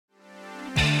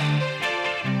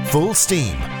Full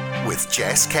Steam with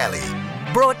Jess Kelly.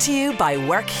 Brought to you by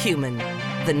Workhuman,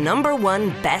 the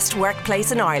 #1 best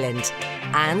workplace in Ireland.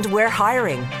 And we're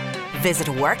hiring. Visit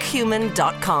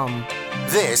workhuman.com.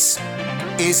 This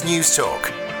is News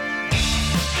Talk.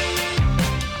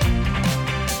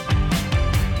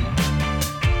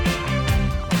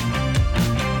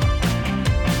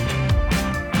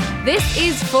 This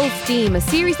is Full Steam, a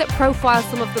series that profiles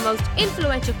some of the most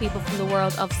influential people from the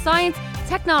world of science,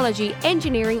 technology,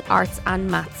 engineering, arts and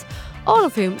maths, all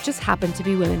of whom just happen to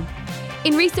be women.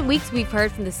 In recent weeks, we've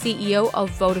heard from the CEO of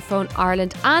Vodafone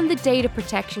Ireland and the Data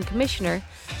Protection Commissioner,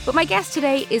 but my guest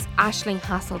today is Aisling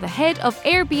Hassell, the head of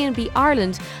Airbnb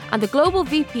Ireland and the Global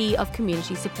VP of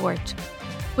Community Support.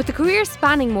 With a career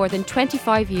spanning more than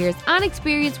 25 years and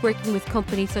experience working with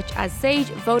companies such as Sage,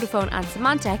 Vodafone and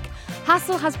Symantec,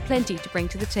 Hassell has plenty to bring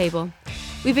to the table.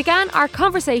 We began our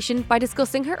conversation by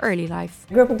discussing her early life.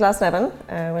 I grew up in Glasnevin,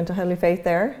 went to Holy Faith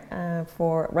there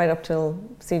for right up till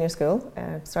senior school,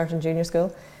 started in junior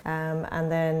school,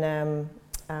 and then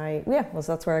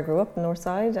that's where I grew up, North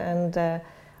Side, and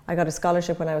I got a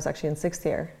scholarship when I was actually in 6th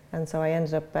year, and so I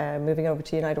ended up moving over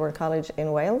to United World College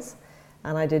in Wales,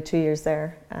 and I did 2 years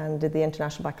there and did the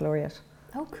International Baccalaureate.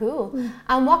 Oh, cool.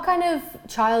 And what kind of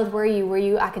child were you? Were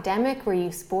you academic? Were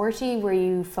you sporty? Were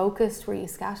you focused? Were you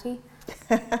scatty?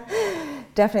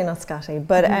 Definitely not scatty,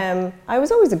 but I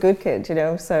was always a good kid, you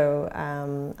know, so,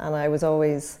 and I was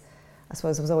always the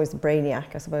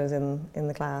brainiac, I suppose, in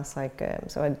the class,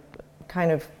 so I'd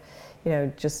kind of, you know,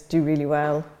 just do really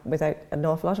well without an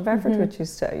awful lot of effort, which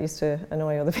used to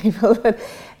annoy other people,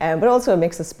 but also a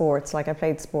mix of sports, like I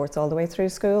played sports all the way through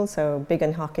school, so big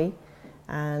in hockey,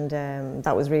 and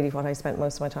that was really what I spent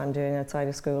most of my time doing outside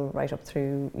of school, right up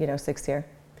through, 6th year.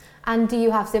 And do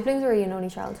you have siblings, or are you an only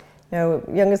child? No,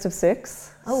 youngest of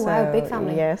 6. Oh, wow, big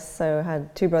family. Yes, so I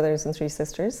had 2 brothers and 3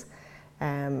 sisters,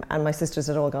 and my sisters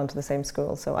had all gone to the same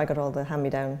school, so I got all the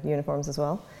hand-me-down uniforms as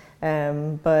well.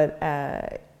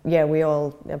 We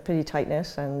all are pretty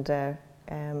tight-knit, and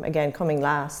again, coming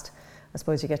last, I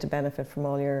suppose you get to benefit from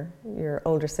all your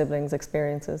older siblings'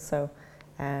 experiences. So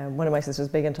one of my sisters is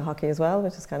big into hockey as well,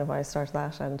 which is kind of why I started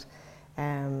that, and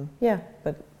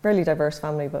but fairly diverse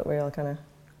family, but we all kind of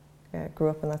grew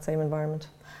up in that same environment.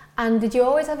 And did you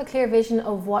always have a clear vision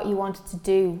of what you wanted to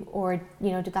do, or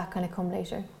did that kind of come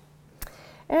later?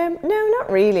 No, not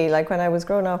really. Like when I was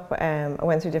growing up, I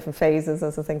went through different phases,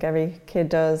 as I think every kid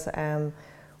does.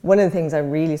 One of the things I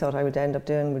really thought I would end up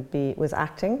doing was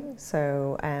acting.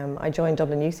 So I joined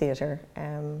Dublin Youth Theatre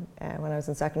when I was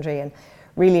in secondary, and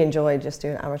really enjoyed just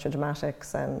doing amateur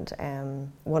dramatics, and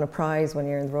won a prize one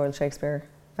year in the Royal Shakespeare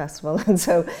Festival. And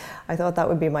so I thought that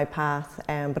would be my path.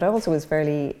 But I also was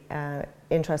fairly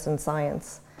interested in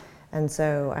science. And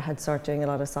so I had started doing a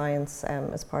lot of science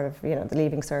as part of the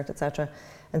Leaving Cert, etc.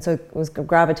 And so it was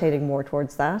gravitating more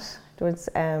towards that,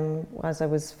 as I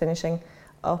was finishing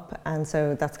up, and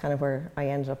so that's kind of where I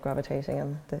ended up gravitating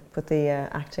and put the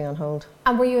acting on hold.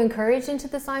 And were you encouraged into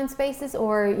the science spaces,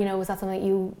 or was that something that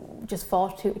you just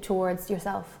fought towards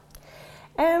yourself?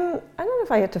 I don't know if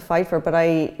I had to fight for it, but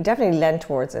I definitely leant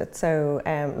towards it. So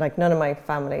none of my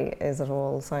family is at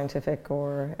all scientific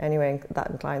or anyway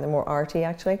that inclined. They're more arty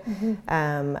actually.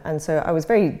 And so I was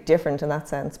very different in that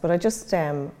sense, but I just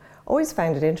always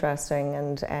found it interesting,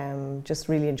 and just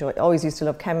really enjoyed, always used to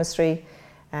love chemistry.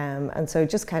 And so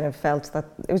just kind of felt that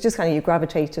it was just kind of you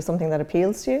gravitate to something that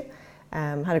appeals to you.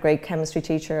 Had a great chemistry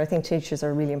teacher. I think teachers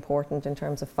are really important in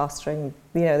terms of fostering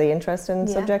the interest in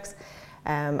subjects.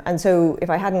 And so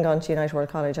if I hadn't gone to United World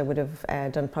College, I would have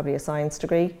done probably a science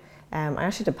degree. I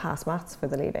actually did pass maths for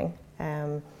the leaving.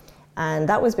 And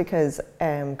that was because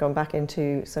going back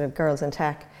into sort of girls in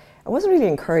tech, I wasn't really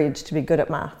encouraged to be good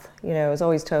at math. I was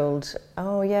always told,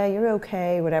 oh yeah, you're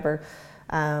okay, whatever.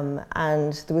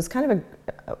 And there was kind of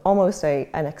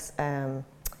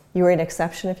you were an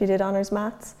exception if you did honours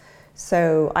maths.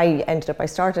 So I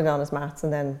started honours maths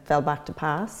and then fell back to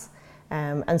pass.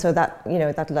 And so that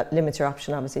limits your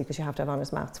option obviously, because you have to have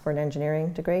honours maths for an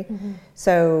engineering degree.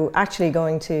 So actually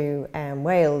going to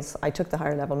Wales, I took the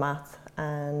higher level math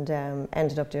and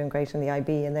ended up doing great in the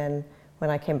IB. And then when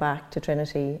I came back to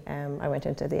Trinity, I went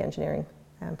into the engineering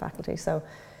faculty. So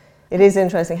it is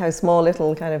interesting how small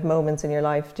little kind of moments in your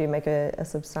life do make a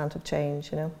substantive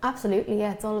change, Absolutely,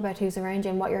 yeah. It's all about who's around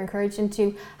you and what you're encouraged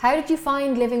into. How did you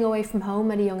find living away from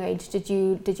home at a young age? Did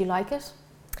you like it?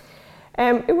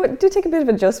 It did take a bit of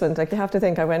adjustment. Like, you have to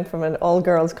think, I went from an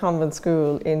all-girls convent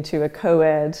school into a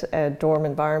co-ed dorm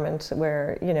environment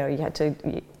where, you had to,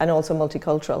 and also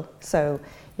multicultural. So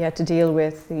you had to deal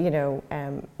with,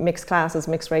 mixed classes,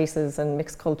 mixed races and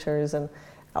mixed cultures and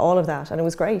all of that. And it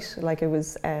was great. Like, it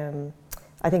was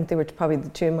I think they were probably the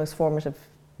two most formative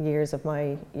years of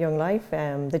my young life.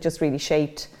 They just really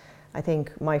shaped, I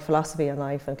think, my philosophy on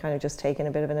life and kind of just taking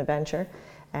a bit of an adventure.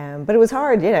 But it was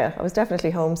hard, yeah. I was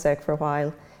definitely homesick for a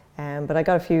while. But I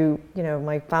got a few,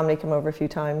 my family came over a few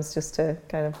times just to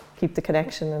kind of keep the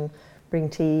connection and bring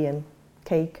tea and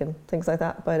cake and things like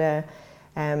that. But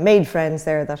made friends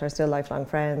there that are still lifelong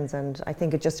friends. And I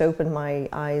think it just opened my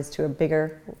eyes to a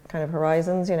bigger kind of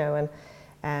horizons, and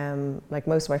like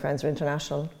most of my friends are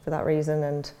international for that reason.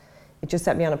 And it just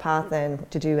set me on a path then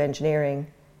to do engineering,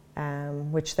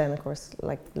 which then, of course,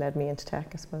 led me into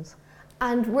tech, I suppose.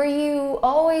 And were you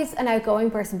always an outgoing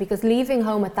person? Because leaving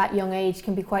home at that young age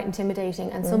can be quite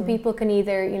intimidating, and some people can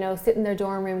either, sit in their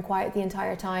dorm room quiet the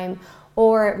entire time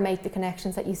or make the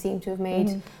connections that you seem to have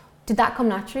made. Did that come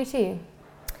naturally to you?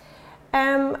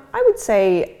 I would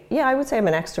say I'm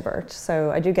an extrovert,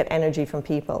 so I do get energy from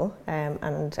people,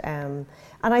 and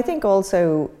I think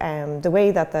also the way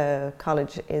that the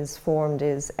college is formed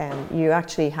is you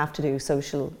actually have to do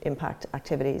social impact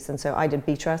activities, and so I did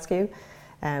beach rescue,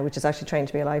 which is actually trained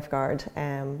to be a lifeguard,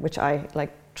 which I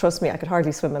trust me, I could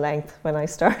hardly swim a length when I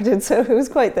started, so it was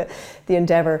quite the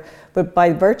endeavour. But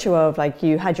by virtue of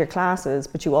you had your classes,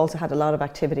 but you also had a lot of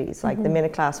activities. The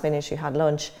minute class finished, you had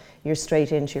lunch, you're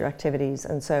straight into your activities,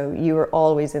 and so you were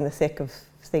always in the thick of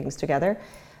things together.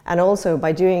 And also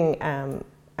by doing,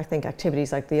 I think,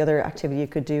 activities like the other activity you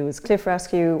could do is cliff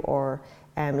rescue or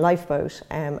lifeboat,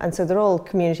 and so they're all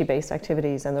community-based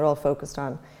activities, and they're all focused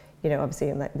on, obviously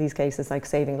in these cases,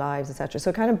 saving lives, etc. So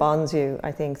it kind of bonds you,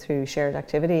 I think, through shared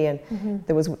activity. And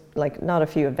there was not a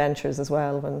few adventures as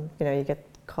well when, you get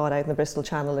caught out in the Bristol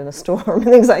Channel in a storm and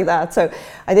things like that. So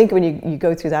I think when you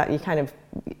go through that, you kind of,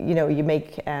 you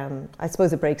make, I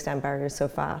suppose it breaks down barriers so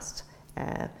fast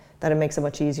that it makes it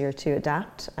much easier to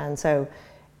adapt. And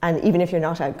even if you're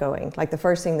not outgoing, the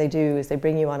first thing they do is they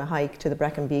bring you on a hike to the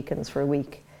Brecon Beacons for a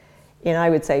week in, I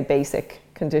would say, basic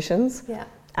conditions. Yeah.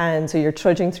 And so you're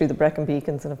trudging through the Brecon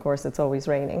Beacons, and of course it's always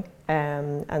raining.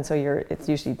 And so it's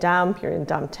usually damp, you're in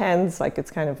damp tents,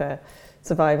 it's kind of a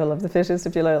survival of the fittest,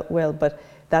 if you will. But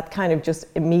that kind of just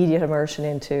immediate immersion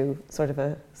into sort of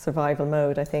a survival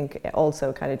mode, I think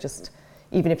also kind of just,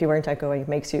 even if you weren't outgoing,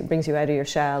 it brings you out of your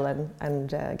shell and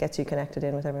gets you connected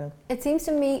in with everyone. It seems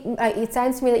to me, it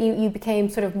sounds to me that you became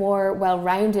sort of more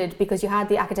well-rounded because you had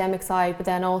the academic side, but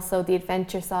then also the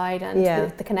adventure side and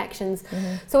the connections.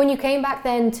 So when you came back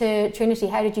then to Trinity,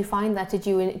 how did you find that? Did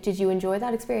you enjoy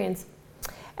that experience?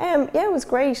 Yeah, it was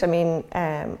great. I mean,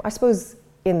 I suppose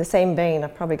in the same vein, I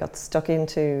probably got stuck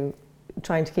into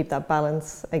trying to keep that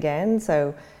balance again.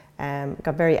 So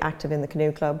got very active in the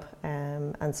canoe club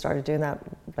and started doing that.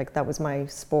 That was my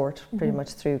sport pretty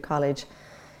much through college.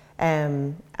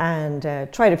 And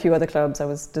tried a few other clubs. I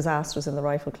was disastrous in the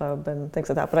rifle club and things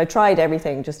like that. But I tried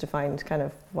everything just to find kind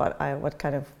of what I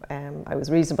was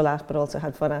reasonable at, but also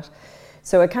had fun at.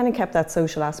 So I kind of kept that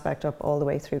social aspect up all the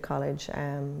way through college.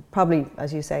 Probably,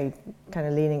 as you say, kind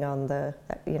of leaning on the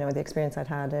experience I'd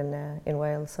had in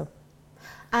Wales. So.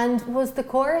 And was the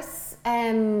course,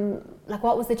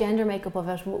 what was the gender makeup of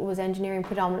it? Was engineering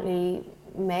predominantly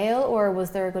male, or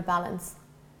was there a good balance?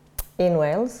 In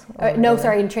Wales? In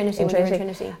Trinity. In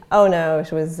Trinity. Oh no,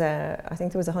 it was, I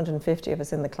think there was 150 of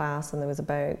us in the class, and there was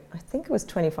about, I think it was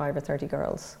 25 or 30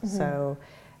 girls. So,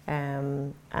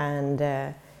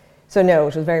 so no,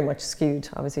 it was very much skewed,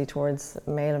 obviously, towards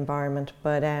male environment.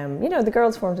 But, the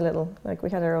girls formed a little, we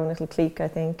had our own little clique, I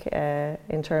think,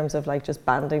 in terms of just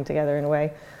banding together in a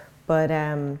way. But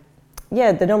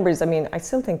the numbers, I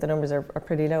still think the numbers are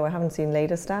pretty low. I haven't seen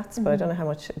latest stats, but I don't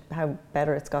know how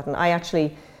better it's gotten. I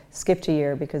actually skipped a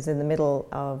year because in the middle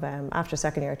of, after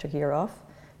second year, I took a year off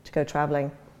to go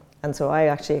traveling. And so I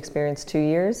actually experienced 2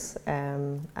 years,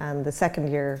 and the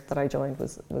second year that I joined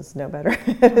was no better.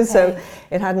 Okay. So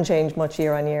it hadn't changed much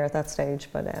year on year at that stage.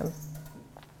 But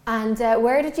And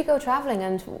where did you go travelling,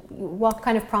 and what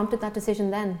kind of prompted that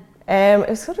decision then? It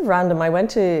was sort of random. I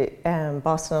went to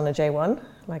Boston on a J1,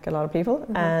 like a lot of people,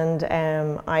 and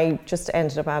I just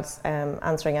ended up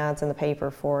answering ads in the paper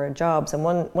for jobs. And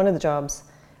one of the jobs,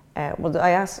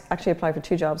 I actually applied for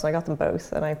 2 jobs, and I got them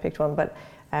both, and I picked one. But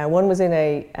one was in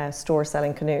a store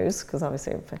selling canoes, because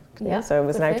obviously, so it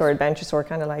was an outdoor adventure store,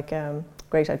 kind of like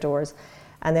Great Outdoors.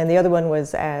 And then the other one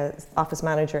was office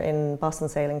manager in Boston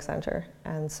Sailing Centre.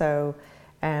 And so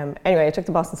anyway, I took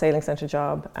the Boston Sailing Centre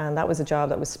job, and that was a job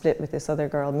that was split with this other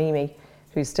girl, Mimi,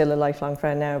 who's still a lifelong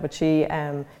friend now. But she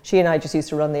and I just used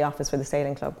to run the office for the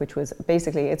sailing club, which was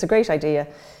basically, it's a great idea.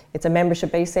 It's a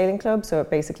membership-based sailing club, so it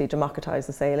basically democratized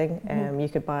the sailing. You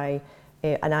could buy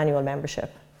an annual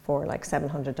membership for like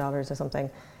 $700 or something,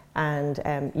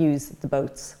 and use the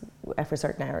boats for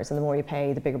certain hours. And the more you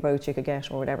pay, the bigger boats you could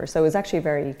get or whatever. So it was actually a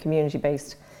very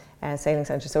community-based sailing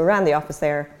centre. So we ran the office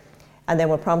there. And then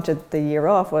what prompted the year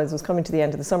off was coming to the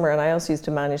end of the summer, and I also used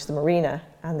to manage the marina.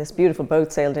 And this beautiful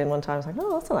boat sailed in one time. I was like,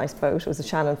 oh, that's a nice boat. It was a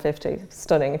Shannon 50,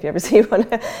 stunning if you ever see one.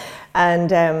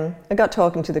 And I got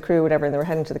talking to the crew, whatever, and they were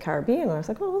heading to the Caribbean. And I was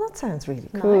like, oh, well, that sounds really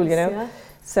cool, you know. Yeah.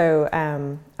 So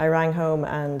I rang home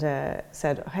and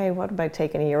said, hey, what about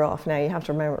taking a year off? Now you have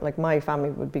to remember, like, my family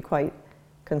would be quite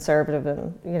conservative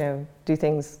and, you know, do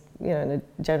things, you know, in a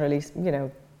generally, you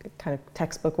know, kind of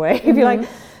textbook way, if you like.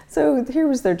 So here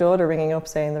was their daughter ringing up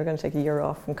saying they're going to take a year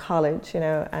off from college, you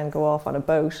know, and go off on a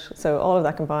boat. So all of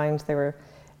that combined, they were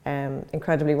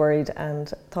incredibly worried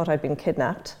and thought I'd been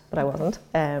kidnapped, but I wasn't.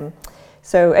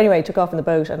 So anyway, I took off on the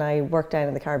boat and I worked down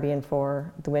in the Caribbean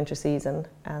for the winter season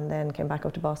and then came back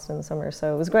up to Boston in the summer.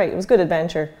 So it was great. It was a good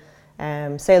adventure.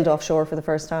 Sailed offshore for the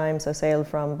first time. So sailed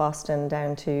from Boston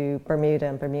down to Bermuda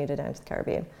and Bermuda down to the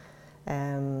Caribbean.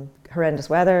 Horrendous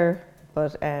weather,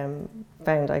 but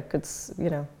found I could, you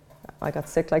know, I got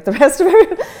sick like the rest of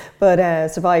everyone,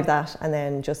 but survived that. And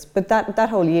then but that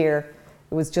whole year,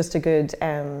 it was just a good,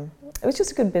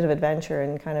 bit of adventure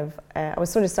and kind of, I was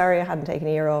sort of sorry I hadn't taken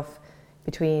a year off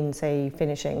between, say,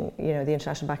 finishing, you know, the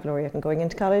International Baccalaureate and going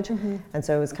into college. And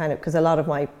so it was kind of, because a lot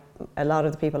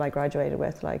of the people I graduated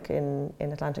with, like in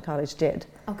Atlantic College, did.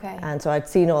 Okay. And so I'd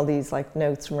seen all these like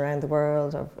notes from around the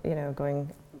world of, you know,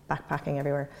 going backpacking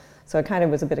everywhere. So it kind of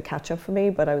was a bit of catch up for me,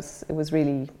 but it was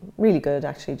really, really good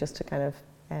actually, just to kind of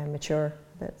mature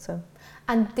a bit. So.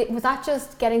 And was that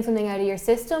just getting something out of your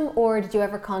system, or did you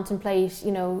ever contemplate,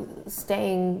 you know,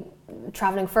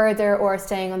 traveling further or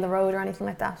staying on the road or anything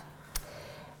like that?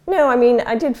 No, I mean,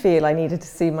 I did feel I needed to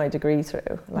see my degree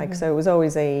through. Like, so it was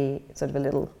always a sort of a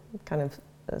little kind of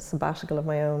a sabbatical of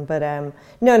my own. But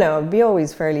no, I'd be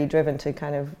always fairly driven to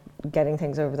kind of getting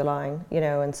things over the line, you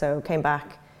know, and so came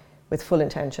back with full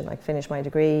intention, like finish my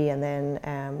degree, and then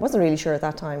wasn't really sure at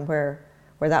that time where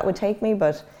that would take me,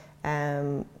 but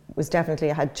was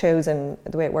definitely, I had chosen,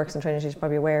 the way it works in Trinity, you're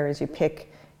probably aware, is you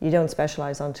don't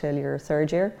specialise until your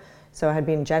third year. So I had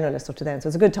been generalist up to then, so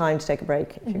it's a good time to take a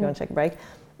break if you're going to take a break.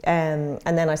 And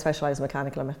then I specialised in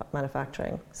mechanical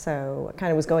manufacturing, so I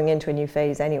kind of was going into a new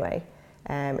phase anyway.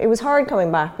 It was hard coming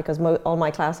back because all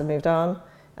my class had moved on,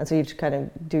 and so you had to kind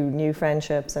of do new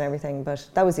friendships and everything, but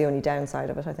that was the only downside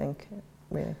of it, I think,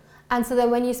 really. And so then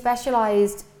when you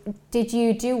specialised, did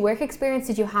you do work experience?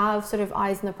 Did you have sort of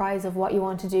eyes on the prize of what you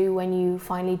want to do when you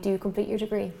finally do complete your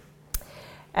degree?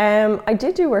 I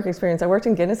did do work experience. I worked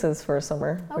in Guinness's for a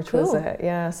summer, which cool.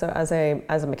 was so as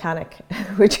a mechanic,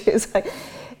 which is like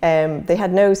they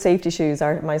had no safety shoes.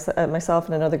 Myself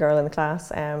and another girl in the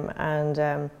class, and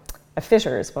a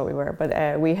fitter is what we were. But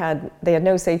they had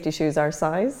no safety shoes our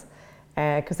size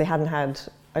because they hadn't had.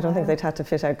 I don't think they'd had to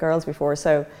fit out girls before.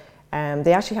 So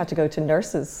they actually had to go to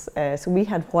nurses. So we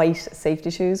had white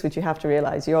safety shoes, which you have to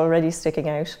realise you're already sticking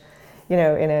out, you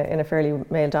know, in a fairly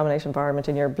male-dominated environment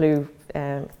in your blue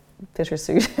fitter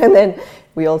suit, and then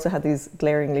we also had these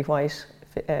glaringly white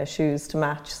shoes to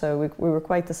match. So we were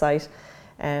quite the sight.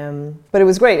 But it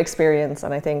was a great experience,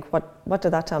 and I think what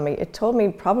did that tell me? It told me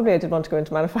probably I did want to go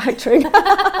into manufacturing.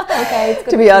 Okay, it's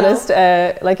good to be honest,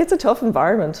 like it's a tough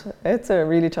environment. It's a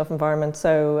really tough environment.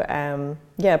 So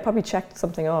probably checked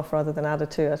something off rather than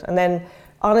added to it. And then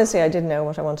honestly, I didn't know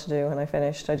what I wanted to do when I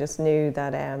finished. I just knew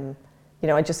that you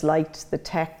know, I just liked the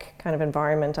tech kind of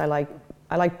environment. I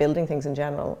like building things in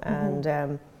general,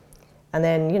 and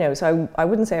then, you know, so I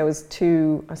wouldn't say I was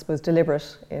too, I suppose,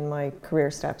 deliberate in my career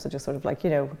steps. I just sort of like, you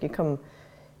know,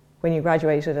 when you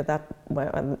graduated in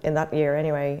that year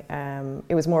anyway,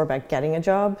 it was more about getting a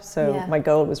job. So my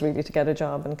goal was really to get a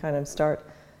job and kind of start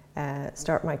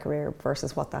my career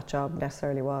versus what that job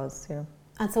necessarily was, you know.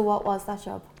 And so what was that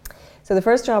job? So the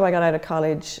first job I got out of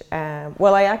college,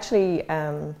 I actually,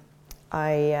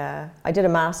 I did a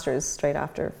master's straight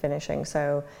after finishing.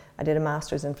 So I did a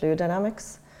master's in fluid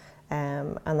dynamics.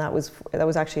 And that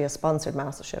was actually a sponsored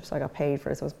mastership, so I got paid for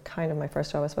it. So it was kind of my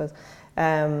first job, I suppose.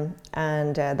 And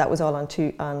that was all on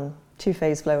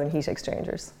two-phase flow and heat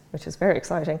exchangers, which is very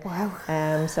exciting.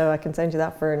 Wow. So I can send you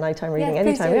that for nighttime reading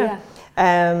anytime.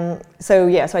 So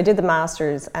I did the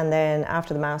masters, and then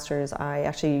after the masters, I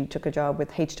actually took a job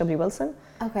with H.W. Wilson.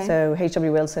 Okay. So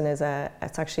H.W. Wilson it's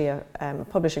actually a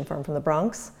publishing firm from the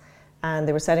Bronx. And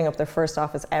they were setting up their first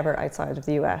office ever outside of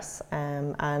the US.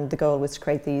 And the goal was to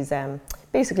create these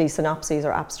basically synopses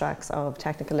or abstracts of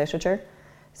technical literature.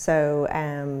 So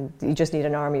you just need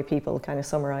an army of people kind of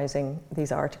summarising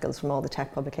these articles from all the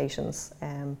tech publications.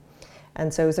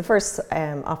 And so it was the first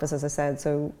office, as I said,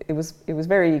 so it was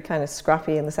very kind of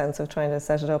scrappy in the sense of trying to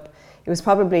set it up. It was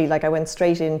probably like I went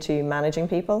straight into managing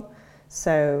people.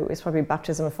 So it's probably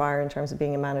baptism of fire in terms of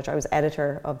being a manager. I was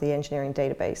editor of the engineering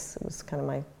database. It was kind of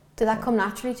my... Did that come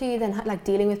naturally to you then, like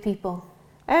dealing with people?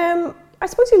 I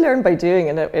suppose you learn by doing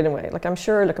it in a way. Like I'm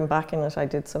sure looking back in it, I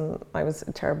was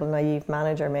a terrible naive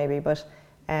manager maybe, but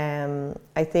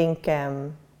I think,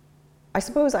 I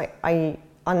suppose I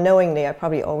unknowingly, I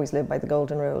probably always lived by the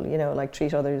golden rule, you know, like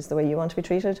treat others the way you want to be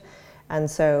treated. And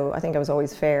so I think I was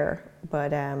always fair,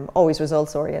 but always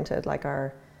results oriented. Like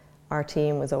our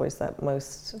team was always that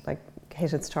most like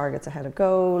hit its targets ahead of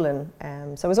goal,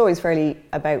 and so it was always fairly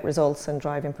about results and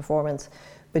driving performance,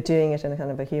 but doing it in a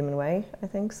kind of a human way, I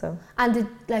think so. And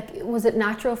was it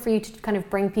natural for you to kind of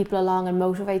bring people along and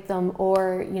motivate them,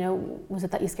 or was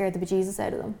it that you scared the bejesus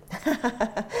out of them?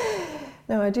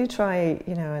 No, I do try,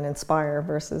 and inspire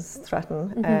versus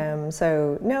threaten.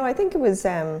 So no, I think it was.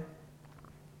 I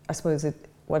suppose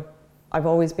what I've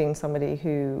always been somebody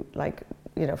who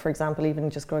for example, even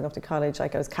just growing up to college,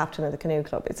 like I was captain of the canoe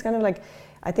club. It's kind of like,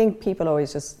 I think people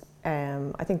always just,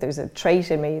 I think there's a trait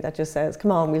in me that just says,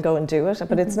 come on, we'll go and do it.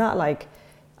 But it's not like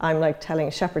I'm like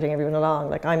shepherding everyone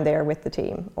along, like I'm there with the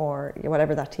team or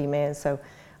whatever that team is. So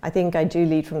I think I do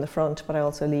lead from the front, but I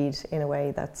also lead in a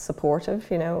way that's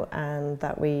supportive, and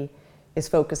that is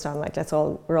focused on like,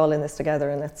 we're all in this together,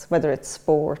 and that's whether it's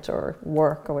sport or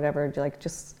work or whatever,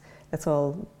 let's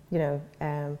all,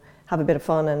 have a bit of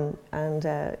fun and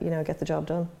get the job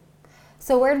done.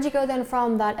 So where did you go then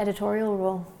from that editorial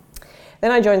role?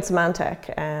 Then I joined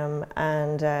Symantec,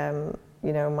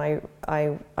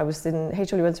 I was in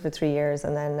HW Wilson for 3 years,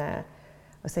 and then I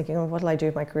was thinking, what will I do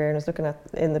with my career? And I was looking at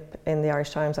in the Irish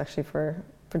Times actually for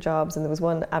jobs, and there was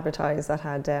one advertised that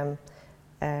had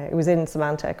it was in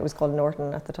Symantec. It was called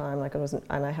Norton at the time,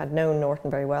 and I had known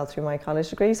Norton very well through my college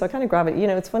degree. So I kind of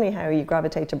it's funny how you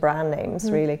gravitate to brand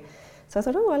names, really. So I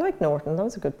thought, I like Norton. That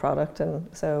was a good product, and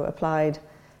so applied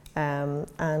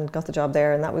and got the job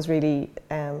there. And that was really,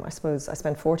 I suppose, I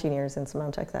spent 14 years in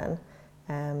Symantec then.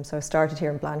 So I started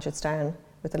here in Blanchardstown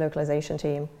with the localization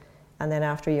team, and then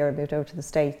after a year I moved over to the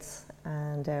States.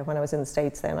 And when I was in the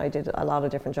States, then I did a lot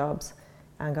of different jobs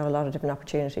and got a lot of different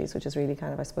opportunities, which is really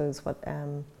kind of, I suppose, what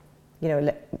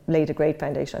laid a great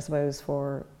foundation, I suppose,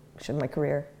 for my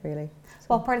career, really. So.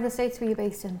 What part of the States were you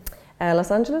based in?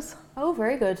 Los Angeles. Oh,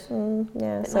 very good.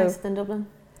 Yeah, bit nicer than Dublin.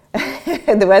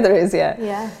 The weather is,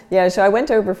 yeah. Yeah, so I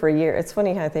went over for a year. It's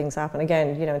funny how things happen. Again,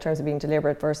 in terms of being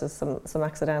deliberate versus some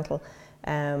accidental.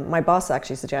 My boss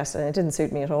actually suggested, and it didn't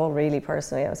suit me at all, really,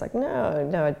 personally. I was like,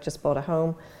 no, I just bought a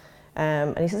home.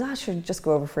 And he says, I should just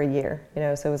go over for a year.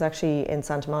 So it was actually in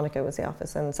Santa Monica was the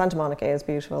office. And Santa Monica is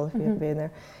beautiful if you have been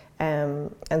there.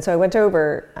 And so I went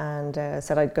over and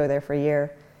said I'd go there for a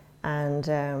year. And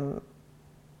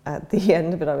at the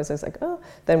end of it, I was just like,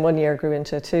 then 1 year grew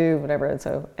into 2, whatever, and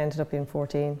so ended up being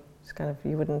 14. It's kind of,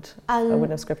 I wouldn't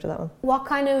have scripted that one. What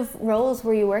kind of roles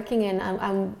were you working in?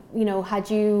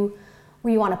 Were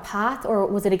you on a path, or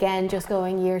was it again just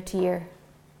going year to year?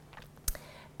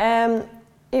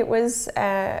 It was,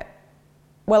 I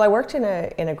worked in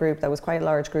a group that was quite a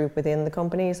large group within the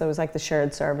company, so it was like the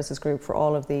shared services group for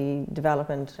all of the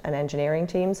development and engineering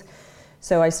teams.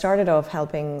 So I started off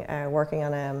helping, working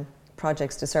on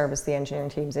projects to service the engineering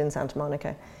teams in Santa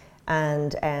Monica,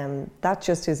 and that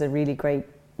just is a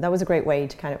great way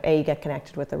to kind of get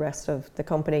connected with the rest of the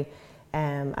company,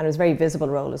 and it was a very visible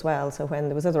role as well. So when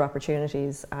there was other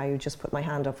opportunities, I would just put my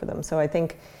hand up for them. So I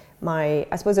think I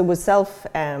suppose it was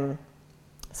self-driven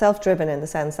in the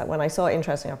sense that when I saw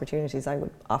interesting opportunities, I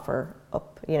would offer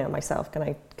up, myself, can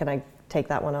I take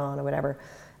that one on or whatever.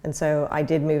 And so I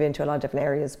did move into a lot of different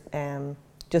areas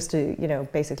just to,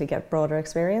 basically get broader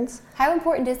experience. How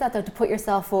important is that though, to put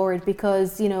yourself forward?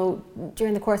 Because,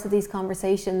 during the course of these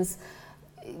conversations,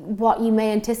 what you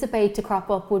may anticipate to crop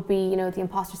up would be, the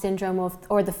imposter syndrome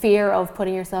or the fear of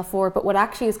putting yourself forward. But what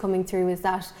actually is coming through is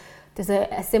that there's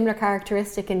a similar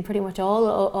characteristic in pretty much all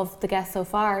of the guests so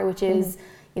far, which is,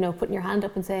 putting your hand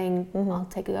up and saying, I'll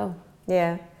take a go.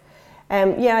 Yeah.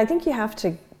 I think you have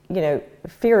to,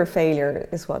 fear of failure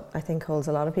is what I think holds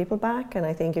a lot of people back. And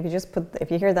I think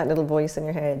if you hear that little voice in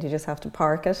your head, you just have to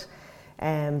park it.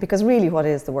 Because really, what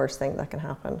is the worst thing that can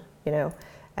happen,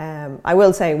 I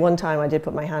will say one time I did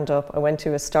put my hand up. I went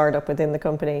to a startup within the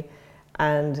company,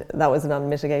 and that was an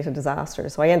unmitigated disaster.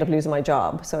 So I ended up losing my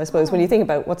job. So I suppose when you think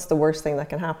about what's the worst thing that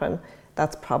can happen,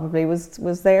 that's probably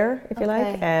was there, if you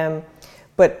like.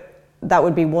 But that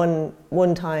would be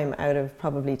one time out of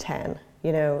probably 10,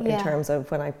 in terms of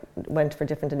when I went for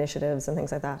different initiatives and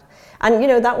things like that.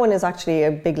 And, that one is actually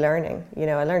a big learning.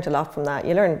 I learned a lot from that.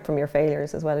 You learn from your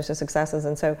failures as well as your successes.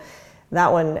 And so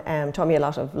that one taught me a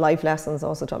lot of life lessons,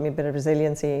 also taught me a bit of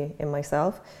resiliency in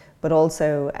myself. But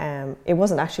also, it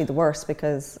wasn't actually the worst,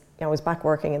 because I was back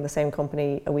working in the same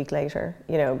company a week later,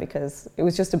 because it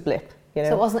was just a blip. So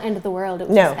it wasn't the end of the world, it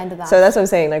was just the end of that. So that's what I'm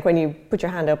saying. Like, when you put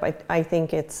your hand up, I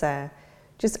think it's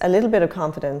just a little bit of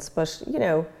confidence, but,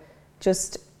 a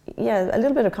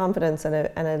little bit of confidence and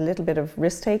a little bit of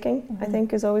risk taking, I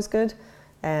think, is always good.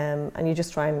 And you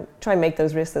just try and make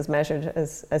those risks as measured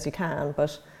as you can.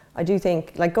 But I do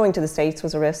think, like, going to the States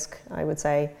was a risk, I would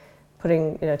say.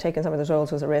 Taking some of those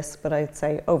roles was a risk, but I'd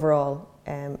say overall,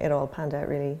 it all panned out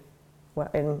really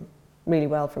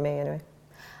well for me anyway.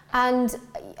 And,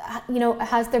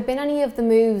 has there been any of the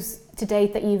moves to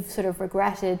date that you've sort of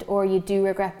regretted, or you do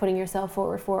regret putting yourself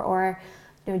forward for, or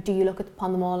do you look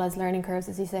upon them all as learning curves,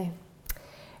 as you say?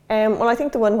 Well, I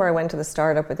think the one where I went to the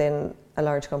startup within a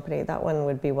large company, that one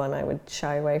would be one I would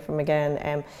shy away from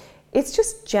again. It's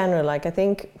just general. Like, I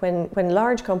think when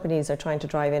large companies are trying to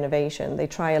drive innovation, they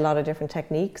try a lot of different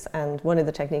techniques, and one of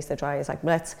the techniques they try is like,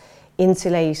 let's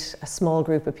insulate a small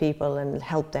group of people and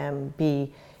help them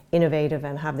be innovative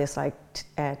and have this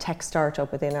tech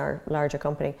startup within our larger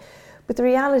company. But the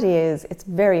reality is, it's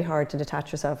very hard to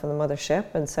detach yourself from the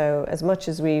mothership. And so, as much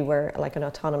as we were like an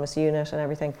autonomous unit and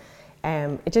everything,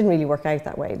 it didn't really work out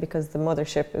that way, because the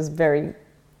mothership is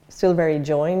still very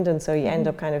joined, and so you end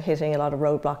up kind of hitting a lot of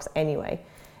roadblocks anyway.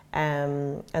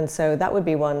 And so that would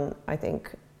be one, I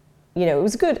think. It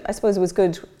was good. I suppose it was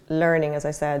good learning, as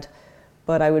I said,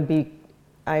 but I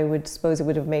would suppose it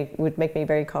would make me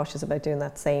very cautious about doing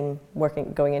that same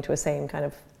going into a same kind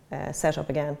of setup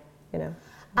again.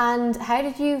 And how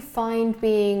did you find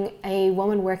being a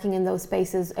woman working in those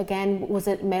spaces? Again, was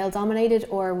it male dominated,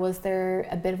 or was there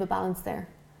a bit of a balance there?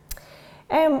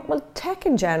 Well, tech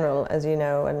in general, as you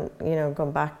know, and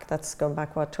going back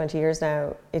 20 years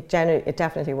now, it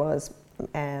definitely was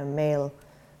male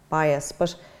bias,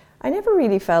 but I never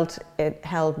really felt it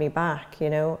held me back.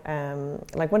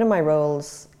 Like, one of my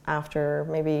roles after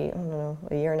maybe, I don't know,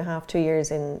 a year and a half, 2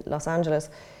 years in Los Angeles,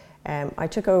 I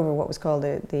took over what was called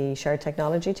the shared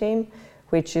technology team,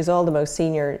 which is all the most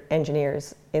senior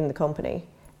engineers in the company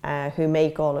who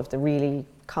make all of the really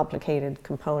complicated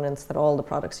components that all the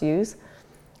products use.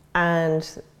 And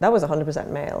that was 100%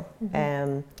 male,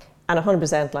 and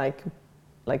 100%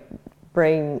 like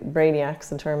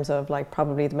brainiacs in terms of like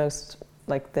probably the most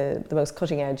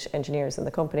cutting edge engineers in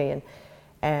the company,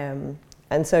 and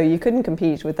so you couldn't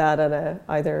compete with that on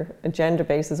either a gender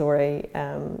basis or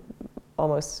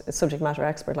almost a subject matter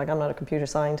expert. Like, I'm not a computer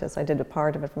scientist. I did a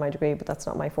part of it for my degree, but that's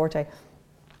not my forte.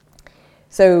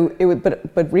 So it would,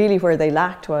 but really where they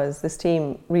lacked was this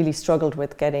team really struggled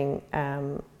with getting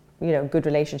good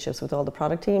relationships with all the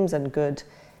product teams and good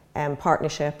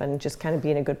partnership, and just kind of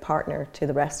being a good partner to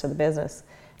the rest of the business.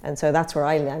 And so that's where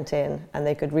I leant in, and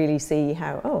they could really see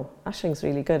how, Aisling's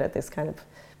really good at this kind of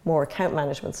more account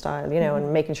management style,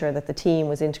 and making sure that the team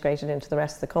was integrated into the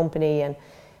rest of the company, and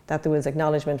that there was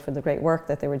acknowledgement for the great work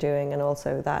that they were doing, and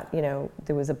also that,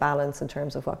 there was a balance in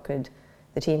terms of what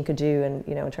the team could do, and,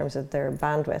 in terms of their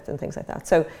bandwidth and things like that.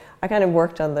 So I kind of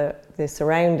worked on the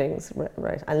surroundings,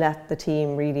 right, and let the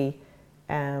team really,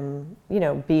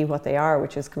 be what they are,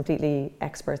 which is completely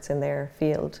experts in their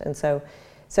field. And so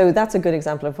that's a good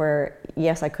example of where,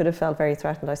 yes, I could have felt very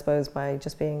threatened, I suppose, by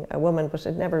just being a woman, but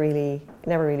it never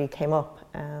really came up.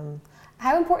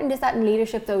 How important is that in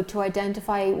leadership, though, to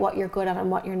identify what you're good at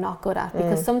and what you're not good at?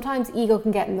 Because sometimes ego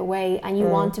can get in the way, and you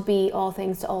want to be all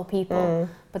things to all people,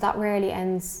 but that rarely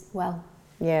ends well.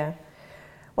 Yeah.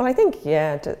 Well, I think,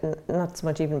 not so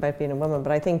much even about being a woman,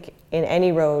 but I think in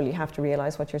any role you have to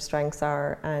realise what your strengths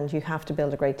are, and you have to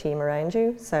build a great team around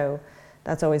you. So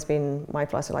that's always been my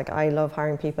philosophy. Like, I love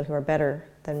hiring people who are better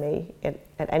than me at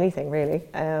anything, really.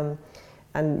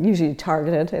 And usually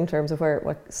targeted in terms of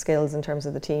what skills in terms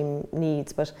of the team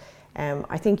needs. But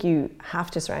I think you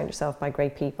have to surround yourself by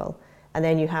great people, and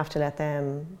then you have to let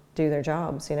them do their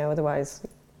jobs, otherwise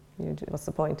what's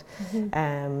the point?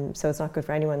 So it's not good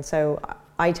for anyone. So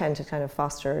I tend to kind of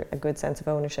foster a good sense of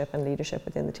ownership and leadership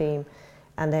within the team.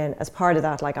 And then as part of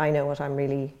that, like, I know what I'm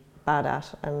really bad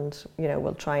at, and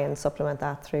we'll try and supplement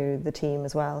that through the team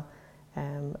as well,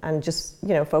 and just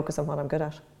focus on what I'm good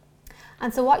at.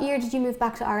 And so what year did you move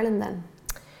back to Ireland then?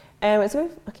 It's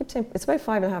about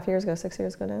 5.5 years ago, 6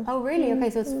 years ago now. Oh, really? Okay,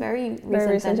 so it's very recent.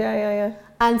 Very recent, then. Yeah.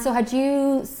 And so had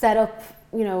you set up,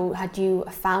 had you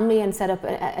a family and set up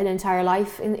an entire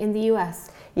life in the US?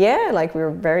 Yeah, like, we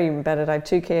were very embedded. I had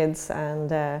 2 kids,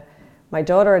 and My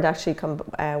daughter had actually come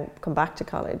back to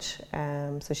college,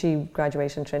 so she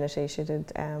graduated in Trinity. She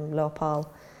did Law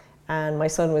Pol, and my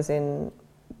son was in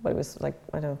what it was like,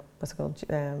 I don't know what's it called.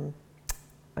 I'm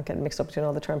getting mixed up between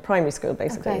all the terms. Primary school,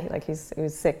 basically. Okay. Like he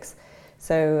was 6,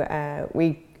 so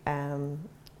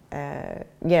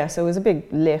so it was a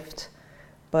big lift.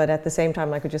 But at the same time,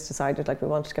 like we just decided, like we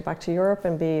wanted to get back to Europe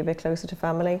and be a bit closer to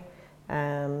family,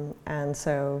 and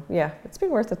so yeah, it's been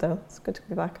worth it though. It's good to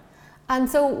be back. And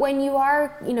so when you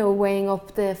are, weighing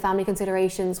up the family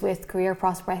considerations with career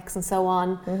prospects and so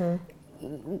on,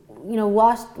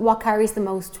 what carries the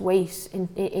most weight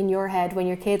in your head when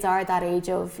your kids are at that age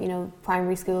of,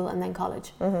 primary school and then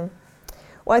college? Well,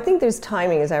 I think there's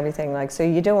timing is everything. Like, so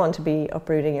you don't want to be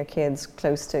uprooting your kids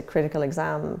close to critical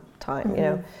exam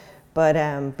time,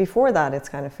 But before that, it's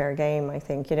kind of fair game, I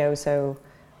think, so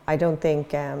I don't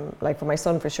think, like for my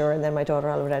son for sure, and then my daughter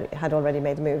had already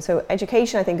made the move. So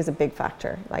education, I think, is a big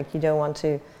factor. Like you don't want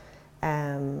to,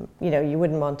 you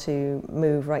wouldn't want to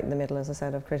move right in the middle, as I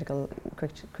said, of critical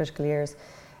years.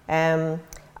 I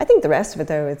think the rest of it,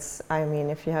 though, it's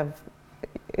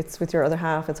with your other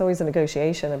half. It's always a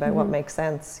negotiation about what makes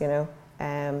sense,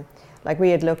 Like we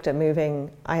had looked at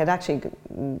moving. I had actually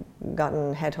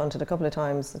gotten headhunted a couple of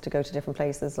times to go to different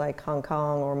places like Hong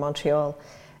Kong or Montreal.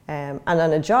 And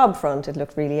on a job front, it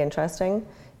looked really interesting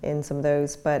in some of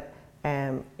those, but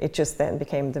it just then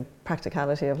became the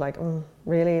practicality of like,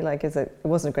 really? Like, it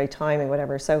wasn't a great timing,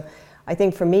 whatever. So I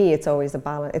think for me, it's always a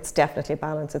balance. It's definitely a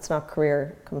balance. It's not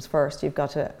career comes first. You've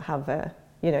got to have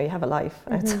you have a life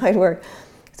outside work.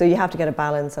 So you have to get a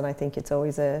balance, and I think it's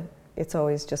always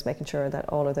just making sure that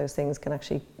all of those things can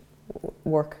actually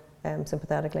work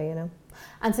sympathetically,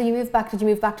 And so you moved back. Did you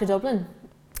move back to Dublin?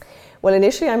 Well,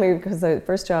 initially I moved because the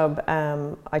first job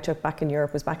I took back in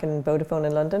Europe was back in Vodafone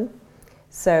in London.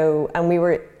 So, and we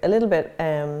were a little bit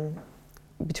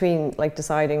between like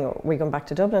deciding, are we going back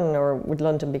to Dublin or would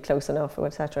London be close enough, or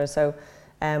etc. So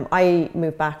I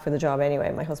moved back for the job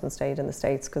anyway. My husband stayed in the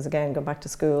States because, again, going back to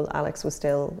school, Alex was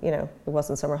still, it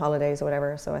wasn't summer holidays or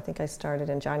whatever. So I think I started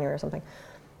in January or something.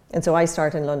 And so I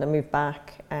started in London, moved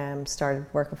back, started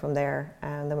working from there.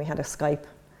 And then we had a Skype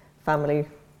family.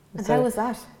 And how was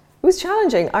that? It was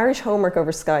challenging. Irish homework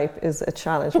over Skype is a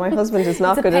challenge. My husband is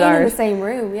not good at It's a pain Irish. in the same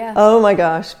room, yeah. Oh my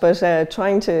gosh! But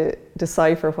trying to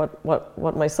decipher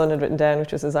what my son had written down,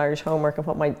 which was his Irish homework, and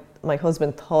what my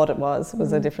husband thought it was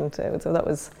a different. So that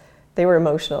was, they were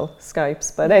emotional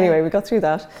Skypes. But anyway, we got through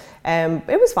that.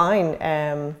 It was fine.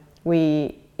 It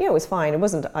was fine. It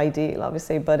wasn't ideal,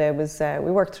 obviously, but it was. We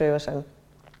worked through it,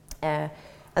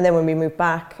 and then when we moved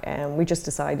back, we just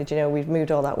decided, we've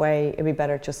moved all that way, it'd be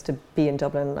better just to be in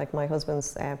Dublin. Like my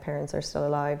husband's parents are still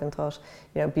alive, and thought,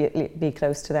 be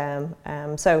close to them.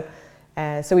 So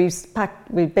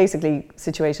we basically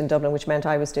situated in Dublin, which meant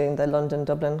I was doing the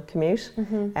London-Dublin commute.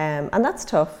 And that's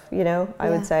tough, I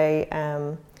would say.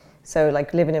 So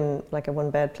like living in like a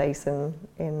one-bed place in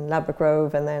Ladbroke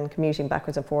Grove, and then commuting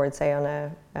backwards and forwards, say on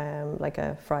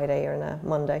a Friday or on a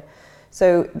Monday.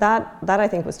 So that I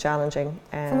think was challenging.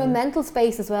 From a mental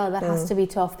space as well, that has to be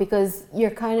tough, because you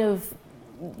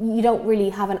don't really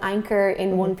have an anchor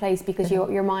in one place, because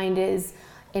your mind is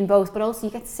in both, but also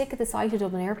you get sick at the sight of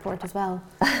Dublin Airport as well.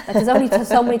 Like there's only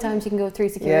so many times you can go through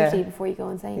security before you go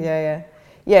insane.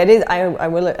 Yeah, it is. I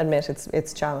will admit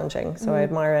it's challenging. So I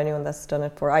admire anyone that's done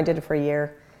it I did it for a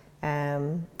year,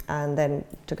 and then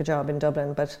took a job in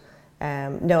Dublin. But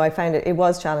no, I found it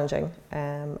was challenging,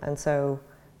 and so.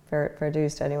 Fair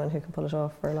dues to anyone who can pull it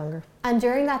off for longer. And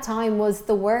during that time, was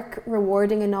the work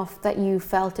rewarding enough that you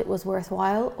felt it was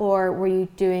worthwhile, or were you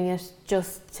doing it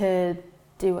just to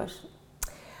do it?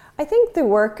 I think the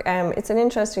work, it's an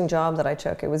interesting job that I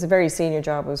took. It was a very senior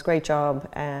job. It was a great job.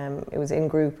 It was in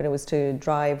group, and it was to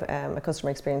drive a customer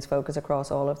experience focus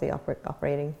across all of the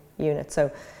operating units.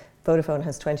 So Vodafone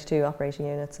has 22 operating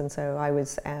units, and so I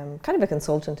was kind of a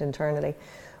consultant internally.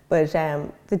 But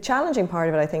the challenging part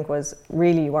of it, I think, was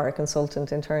really you are a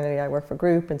consultant internally. I work for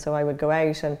group, and so I would go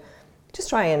out and just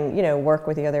try and work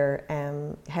with the other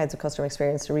heads of customer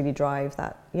experience to really drive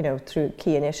that through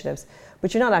key initiatives.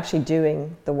 But you're not actually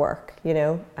doing the work,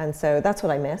 and so that's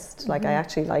what I missed. Like I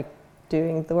actually like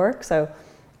doing the work. So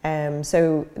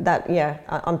that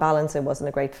on balance, it wasn't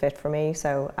a great fit for me.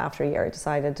 So after a year, I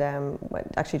decided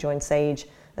actually joined Sage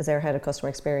as their head of customer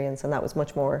experience, and that was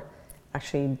much more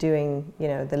actually doing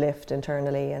the lift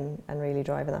internally and really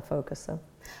driving that focus. So,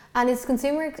 and is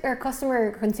consumer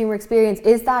experience,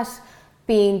 is that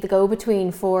being the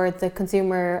go-between for the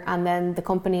consumer and then the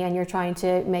company, and you're trying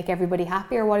to make everybody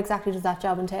happy, or what exactly does that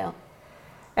job entail?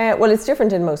 Well, it's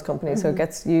different in most companies, so it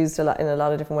gets used a lot in a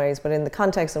lot of different ways. But in the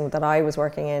context that I was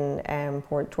working in,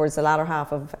 towards the latter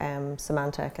half of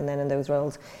Symantec, and then in those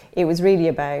roles, it was really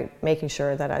about making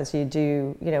sure that as you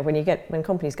do, when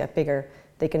companies get bigger,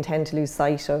 they can tend to lose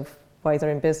sight of why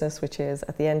they're in business, which is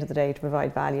at the end of the day to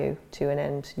provide value to an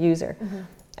end user.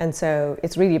 And so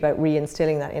it's really about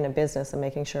reinstilling that in a business and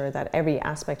making sure that every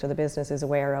aspect of the business is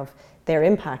aware of their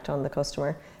impact on the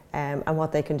customer. And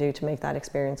what they can do to make that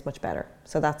experience much better.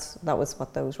 So that was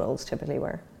what those roles typically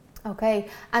were. Okay,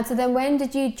 and so then when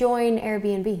did you join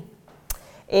Airbnb?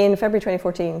 In February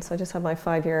 2014, so I just had my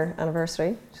 5-year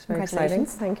anniversary, which is very exciting.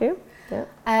 Thank you. Yeah.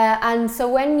 And so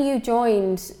when you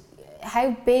joined,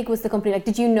 how big was the company? Like,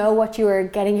 did you know what you were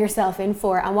getting yourself in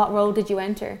for, and what role did you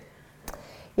enter?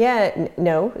 Yeah,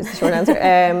 no, is the short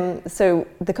answer. So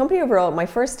the company overall, my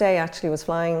first day actually was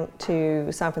flying to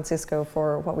San Francisco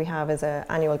for what we have is an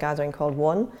annual gathering called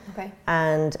One. Okay.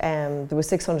 And there were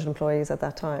 600 employees at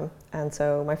that time. And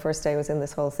so my first day was in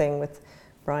this whole thing with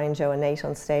Brian, Joe and Nate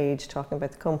on stage talking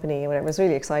about the company and whatever. It was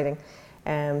really exciting.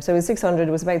 So it was 600,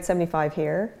 it was about 75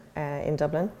 here in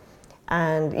Dublin.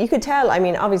 And you could tell, I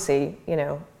mean, obviously,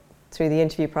 through the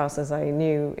interview process, I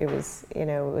knew it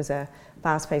was a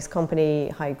fast-paced company,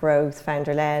 high growth,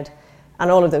 founder-led,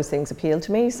 and all of those things appealed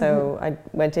to me. So I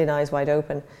went in eyes wide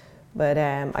open. But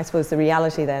I suppose the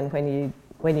reality then,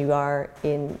 when you are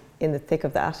in the thick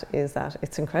of that, is that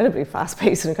it's incredibly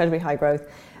fast-paced and incredibly high growth.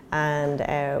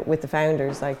 And with the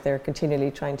founders, like they're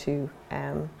continually trying to,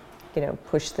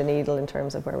 push the needle in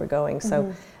terms of where we're going.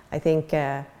 So I think.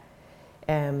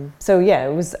 So yeah,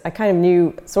 it was. I kind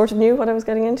of sort of knew what I was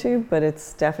getting into, but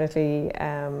it's definitely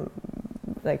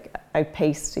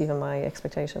outpaced even my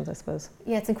expectations, I suppose.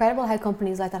 Yeah, it's incredible how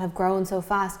companies like that have grown so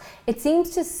fast. It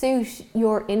seems to suit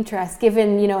your interests,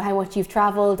 given how much you've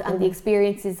travelled and the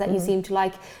experiences that you seem to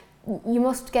like. You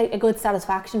must get a good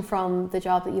satisfaction from the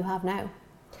job that you have now.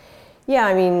 Yeah,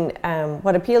 I mean,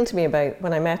 what appealed to me about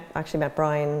when I met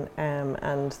Brian,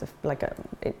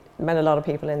 it met a lot of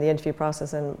people in the interview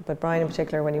process, but Brian in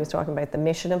particular, when he was talking about the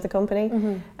mission of the company,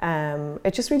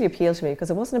 it just really appealed to me, because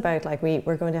it wasn't about like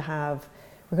we're going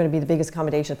to be the biggest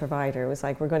accommodation provider. It was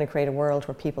like, we're going to create a world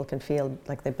where people can feel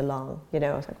like they belong. I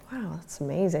was like, wow, that's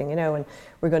amazing, and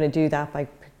we're going to do that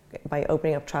by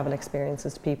opening up travel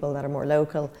experiences to people that are more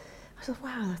local. I thought,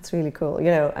 wow, that's really cool,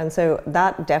 and so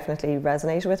that definitely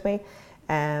resonated with me.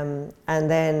 And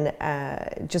then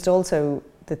just also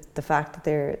the fact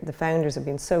that the founders have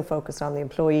been so focused on the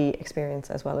employee experience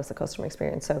as well as the customer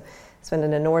experience. So spend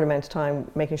an inordinate amount of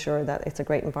time making sure that it's a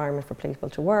great environment for people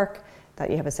to work, that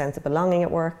you have a sense of belonging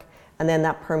at work, and then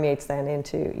that permeates then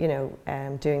into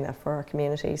doing that for our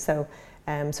community. So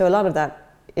so a lot of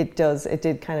that it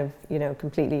did kind of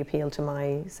completely appeal to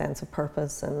my sense of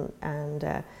purpose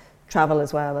and travel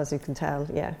as well, as you can tell.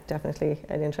 Yeah, definitely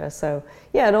an interest. So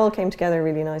yeah, it all came together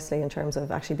really nicely in terms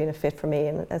of actually being a fit for me.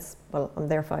 And I'm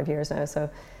there 5 years now, so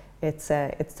it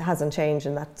hasn't changed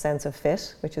in that sense of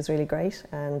fit, which is really great,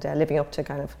 and living up to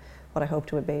kind of what I hoped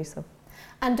it would be. So.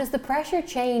 And does the pressure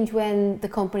change when the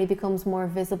company becomes more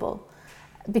visible?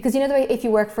 Because the way if you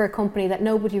work for a company that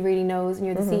nobody really knows and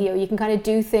you're the CEO, you can kind of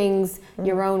do things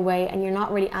your own way, and you're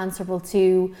not really answerable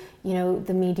to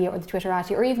the media or the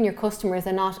Twitterati or even your customers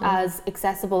are not as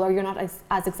accessible, or you're not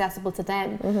as accessible to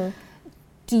them.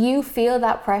 Do you feel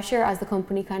that pressure as the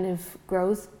company kind of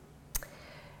grows?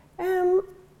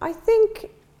 I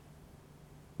think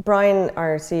Brian,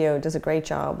 our CEO, does a great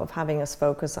job of having us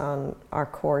focus on our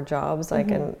core jobs,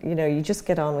 and you just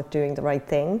get on with doing the right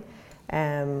thing.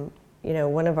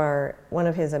 One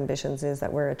of his ambitions is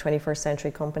that we're a 21st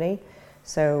century company,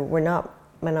 so we're not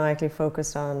maniacally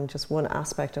focused on just one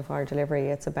aspect of our delivery.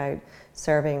 It's about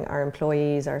serving our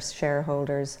employees, our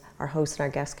shareholders, our hosts and our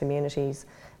guest communities,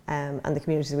 and the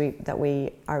communities that we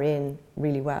are in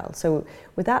really well. So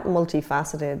with that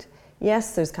multifaceted,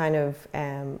 yes, there's kind of,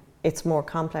 it's more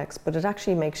complex, but it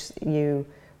actually makes you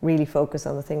really focus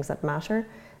on the things that matter.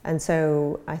 And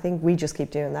so I think we just keep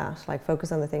doing that, like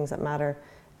focus on the things that matter,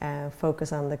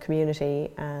 focus on the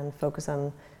community, and focus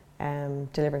on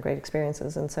delivering great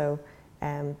experiences. And so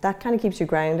that kind of keeps you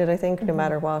grounded, I think, no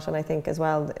matter what. And I think as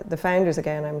well, the founders,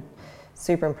 again, I'm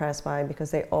super impressed by, because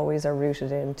they always are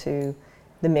rooted into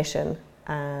the mission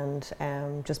and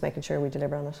just making sure we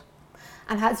deliver on it.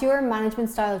 And has your management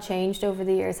style changed over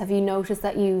the years? Have you noticed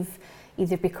that you've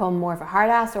either become more of a hard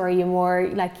ass, or are you more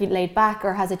like laid back,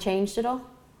 or has it changed at all?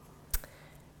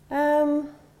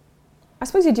 I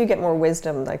suppose you do get more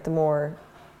wisdom, the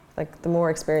more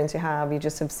experience you have, you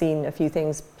just have seen a few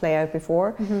things play out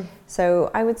before.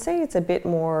 So I would say it's a bit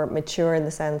more mature in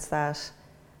the sense that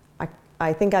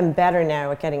I think I'm better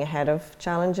now at getting ahead of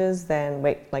challenges than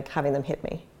like having them hit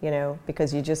me, you know,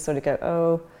 because you just sort of go,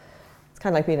 oh, it's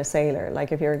kind of like being a sailor.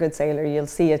 Like if you're a good sailor, you'll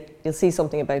see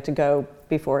something about to go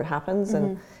before it happens.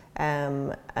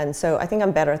 And so I think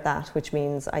I'm better at that, which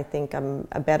means I think I'm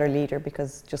a better leader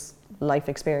because just life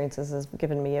experiences has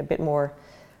given me a bit more,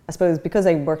 I suppose, because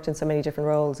I worked in so many different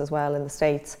roles as well in the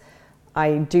States.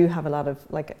 I do have a lot of,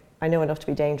 like, I know enough to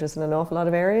be dangerous in an awful lot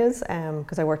of areas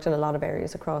because I worked in a lot of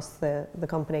areas across the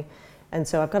company. And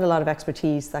so I've got a lot of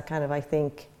expertise that kind of, I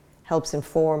think, helps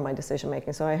inform my decision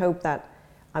making. So I hope that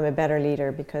I'm a better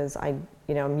leader because I'm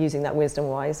using that wisdom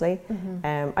wisely.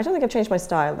 I don't think I've changed my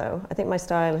style though. I think my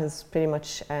style has pretty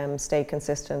much stayed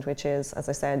consistent, which is, as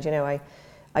I said,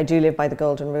 I do live by the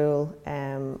golden rule.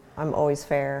 I'm always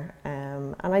fair.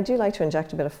 And I do like to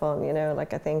inject a bit of fun,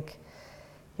 like I think,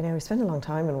 we spend a long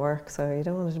time in work, so you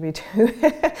don't want it to be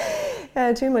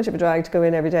too much of a drag to go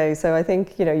in every day. So I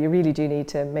think, you really do need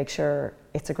to make sure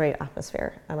it's a great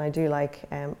atmosphere. And I do like,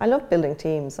 I love building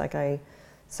teams.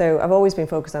 So I've always been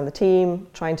focused on the team,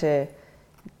 trying to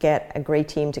get a great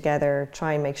team together,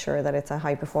 try and make sure that it's a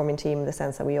high performing team in the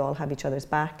sense that we all have each other's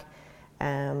back.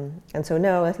 And so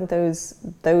no, I think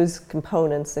those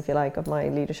components, if you like, of my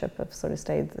leadership have sort of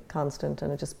stayed constant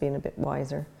and have just been a bit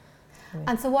wiser.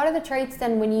 And so what are the traits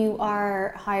then when you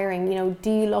are hiring?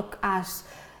 Do you look at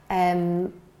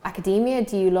academia?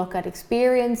 Do you look at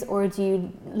experience? Or do you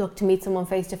look to meet someone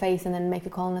face to face and then make a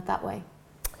call on it that way?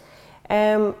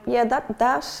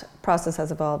 That process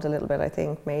has evolved a little bit, I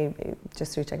think, maybe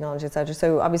just through technology, etc.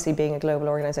 So obviously being a global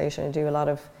organisation, I do a lot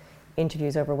of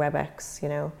interviews over WebEx,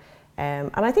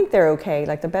 and I think they're okay,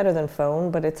 like they're better than phone,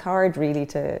 but it's hard really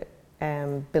to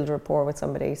build a rapport with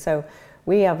somebody. So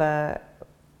we have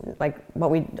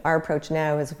our approach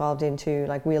now has evolved into,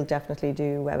 like, we'll definitely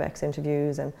do WebEx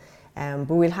interviews, and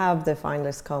but we'll have the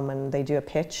finalists come and they do a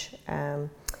pitch.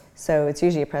 So it's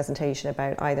usually a presentation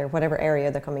about either whatever area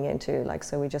they're coming into. Like,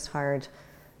 so we just hired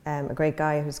a great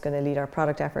guy who's going to lead our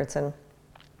product efforts, and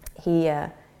he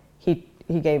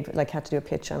gave, like, had to do a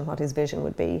pitch on what his vision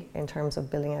would be in terms of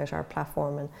building out our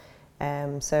platform.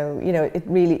 And so it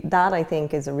really, that I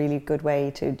think is a really good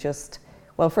way to just,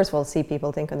 well, first of all, see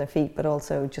people think on their feet, but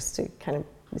also just to kind of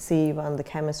see on the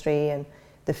chemistry and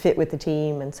the fit with the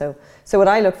team. And so what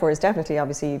I look for is definitely,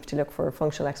 obviously, you have to look for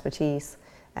functional expertise.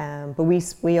 But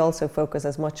we also focus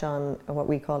as much on what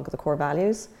we call the core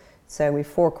values. So we have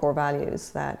 4 core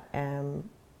values that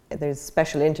there's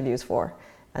special interviews for,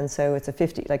 and so it's a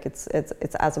 50. Like it's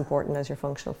as important as your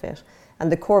functional fit.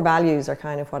 And the core values are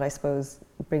kind of what I suppose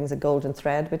brings a golden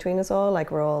thread between us all.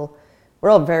 Like we're all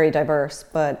very diverse,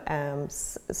 but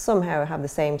somehow have the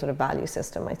same sort of value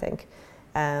system, I think.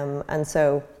 And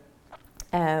so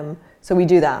we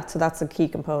do that. So that's a key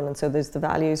component. So there's the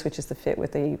values, which is the fit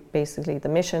with basically the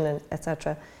mission and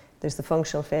etc. There's the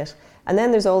functional fit, and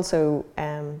then there's also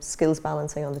skills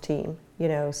balancing on the team.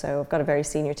 So I've got a very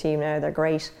senior team now. They're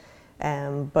great,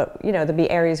 but there'll be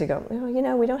areas you go,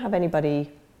 we don't have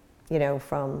anybody,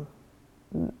 from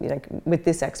like with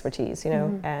this expertise,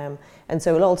 and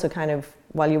so it'll also kind of,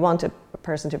 while you want a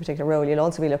person to a particular role, you'll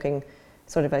also be looking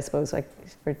sort of, I suppose, like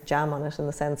for jam on it in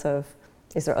the sense of,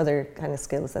 is there other kind of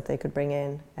skills that they could bring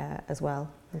in as well?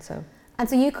 And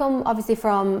so you come obviously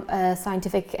from a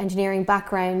scientific engineering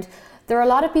background. There are a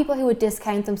lot of people who would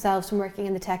discount themselves from working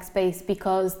in the tech space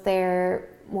because they're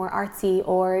more artsy,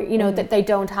 or that they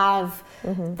don't have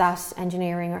that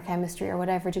engineering or chemistry or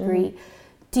whatever degree.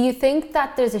 Do you think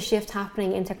that there's a shift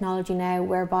happening in technology now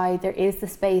whereby there is the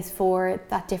space for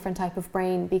that different type of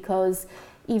brain? Because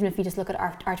even if you just look at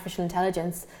artificial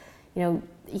intelligence,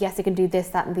 yes, it can do this,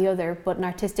 that and the other, but an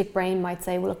artistic brain might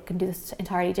say, well, it can do this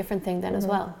entirely different thing then as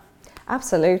well.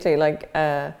 Absolutely. Like,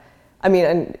 and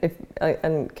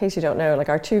in case you don't know, like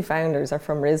our 2 founders are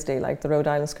from RISD, like the Rhode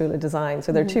Island School of Design.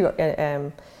 So they're 2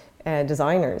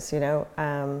 designers,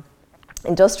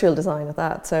 industrial design at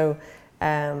that. So,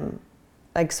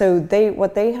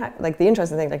 the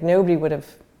interesting thing, like nobody would have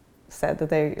said that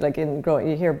they, like in growing,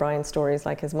 you hear Brian's stories,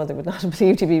 like his mother would not have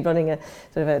believed he'd be running a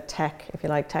sort of a tech, if you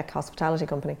like, tech hospitality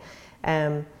company.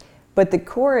 But the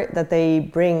core that they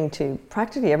bring to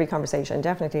practically every conversation,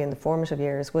 definitely in the formative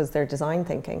years, was their design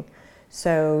thinking.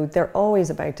 So they're always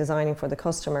about designing for the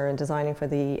customer and designing for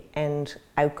the end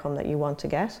outcome that you want to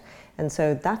get. And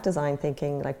so that design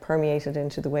thinking like permeated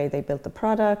into the way they built the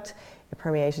product. It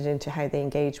permeated into how they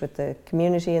engaged with the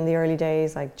community in the early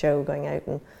days, like Joe going out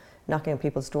and knocking on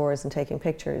people's doors and taking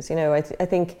pictures. I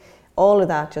think all of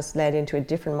that just led into a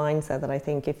different mindset that I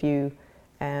think if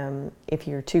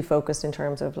you're too focused in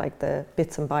terms of like the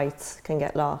bits and bytes can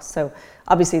get lost. So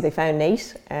obviously they found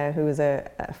Nate, who was a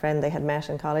friend they had met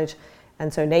in college,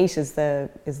 And so Nate is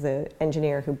the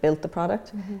engineer who built the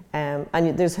product.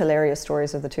 And there's hilarious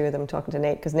stories of the two of them talking to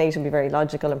Nate, because Nate would be very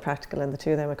logical and practical, and the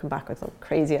two of them would come back with some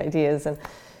crazy ideas. And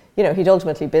he'd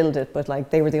ultimately build it, but like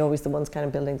they were always the ones kind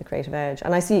of building the creative edge.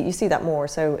 And you see that more.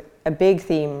 So a big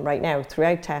theme right now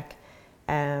throughout tech,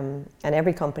 and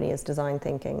every company is design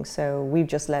thinking. So we've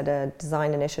just led a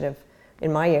design initiative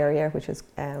in my area, which is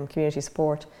community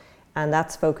support, and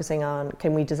that's focusing on,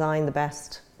 can we design the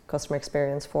best customer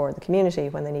experience for the community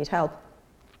when they need help?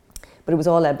 But it was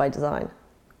all led by design.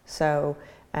 So,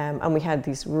 and we had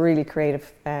these really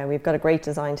creative, we've got a great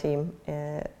design team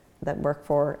that work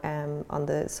for on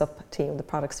the SUP team, the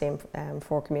products team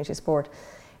for community support,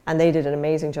 and they did an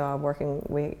amazing job working.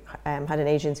 We had an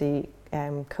agency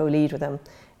co-lead with them,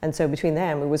 and so between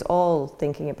them, it was all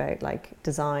thinking about like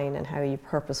design and how you're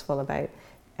purposeful about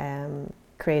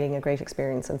creating a great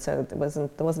experience. And so there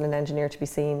wasn't an engineer to be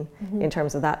seen in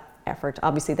terms of that effort.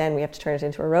 Obviously, then we have to turn it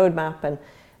into a roadmap,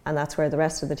 and that's where the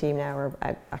rest of the team now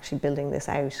are actually building this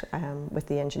out with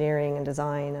the engineering and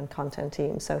design and content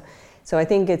team. So I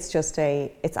think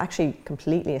it's actually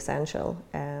completely essential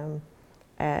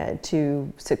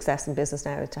to success in business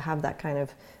now, to have that kind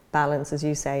of balance, as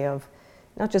you say, of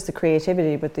not just the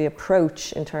creativity, but the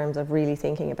approach in terms of really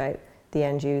thinking about the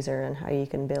end user and how you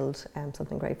can build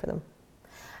something great for them.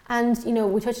 And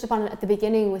we touched upon it at the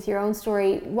beginning with your own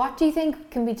story. What do you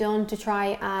think can be done to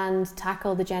try and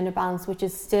tackle the gender balance, which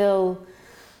is still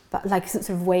like sort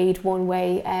of weighed one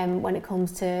way when it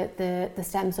comes to the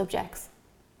STEM subjects?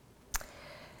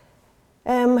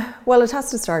 Well, it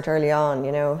has to start early on,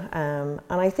 and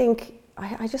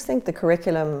I just think the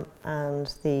curriculum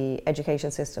and the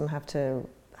education system have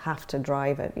to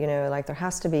drive it. Like there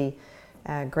has to be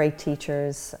great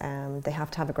teachers. They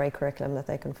have to have a great curriculum that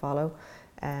they can follow.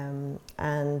 And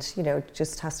it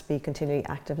just has to be continually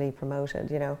actively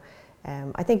promoted.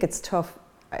 I think it's tough.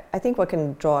 I think what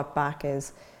can draw it back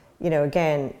is,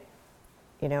 again,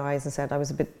 as I said, I was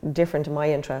a bit different in my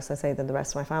interests, I say, than the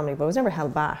rest of my family, but I was never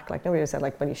held back. Like nobody said,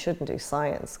 like, well, you shouldn't do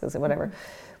science because whatever.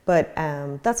 But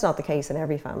that's not the case in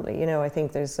every family. I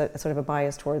think there's a sort of a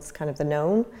bias towards kind of the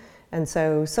known. And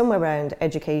so somewhere around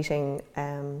educating,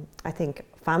 I think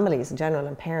families in general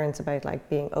and parents about like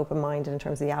being open-minded in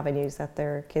terms of the avenues that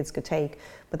their kids could take,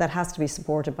 but that has to be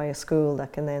supported by a school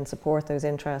that can then support those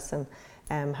interests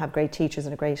and have great teachers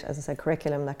and a great, as I said,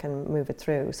 curriculum that can move it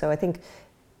through. So I think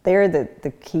they're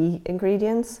the key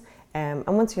ingredients. And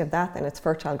once you have that, then it's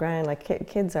fertile ground. Like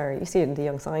kids are, you see it in the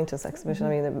Young Scientists exhibition. I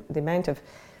mean, the amount of,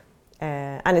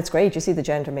 and it's great. You see the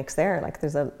gender mix there. Like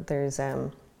there's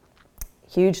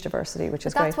huge diversity, which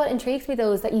is great. That's what intrigues me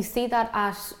though, is that you see that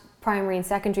at primary and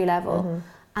secondary level,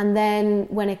 and then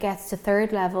when it gets to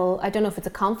third level, I don't know if it's a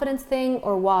confidence thing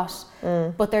or what,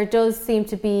 but there does seem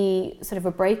to be sort of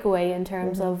a breakaway in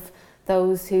terms of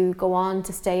those who go on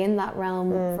to stay in that realm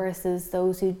versus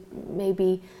those who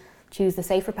maybe choose the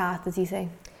safer path, as you say.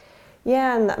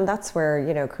 Yeah, and that's where,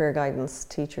 career guidance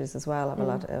teachers as well have a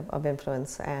lot of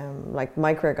influence. Like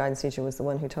my career guidance teacher was the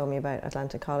one who told me about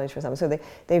Atlantic College, for example. So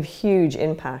they have huge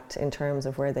impact in terms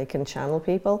of where they can channel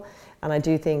people. And I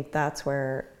do think that's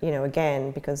where,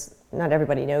 again, because not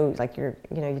everybody knows, like you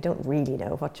don't really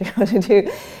know what you're going to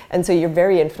do. And so you're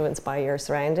very influenced by your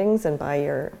surroundings and by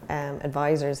your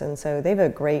advisors. And so they have a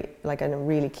great, like a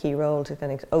really key role to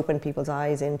kind of open people's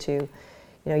eyes into,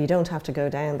 you don't have to go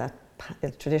down that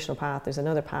traditional path. There's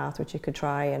another path which you could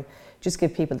try, and just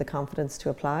give people the confidence to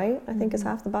apply, I think is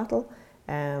half the battle.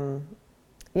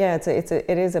 Yeah,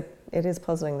 it is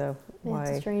puzzling though. Yeah,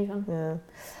 it's a strange one. Yeah.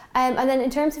 And then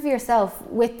in terms of yourself,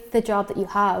 with the job that you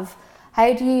have,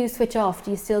 how do you switch off?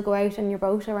 Do you still go out on your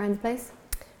boat around the place?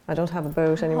 I don't have a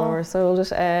boat anymore, so I'll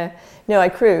just, no, I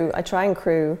crew. I try and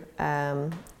crew,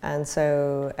 and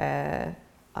so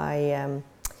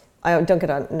I don't get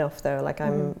out enough though. Like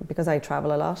because I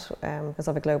travel a lot, because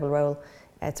of a global role,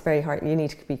 it's very hard. You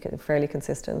need to be fairly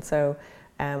consistent. So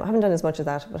I haven't done as much of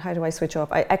that. But how do I switch off?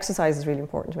 Exercise is really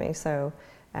important to me. So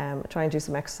I try and do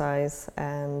some exercise,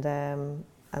 and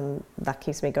that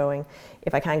keeps me going.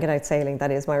 If I can get out sailing,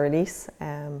 that is my release.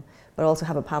 But I also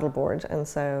have a paddle board, and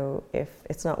so if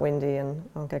it's not windy and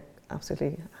I'll get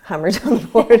absolutely hammered on the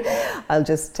board, I'll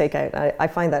just take out. I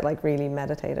find that like really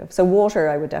meditative. So water,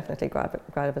 I would definitely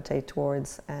gravitate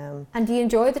towards. And do you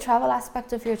enjoy the travel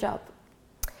aspect of your job?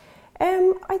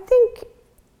 I think.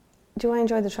 Do I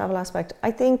enjoy the travel aspect?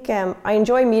 I think I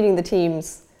enjoy meeting the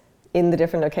teams in the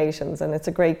different locations, and it's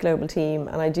a great global team.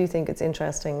 And I do think it's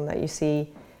interesting that you see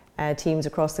teams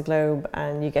across the globe,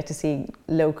 and you get to see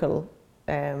local.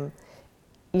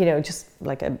 Just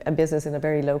like a business in a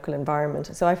very local environment.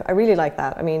 So I really like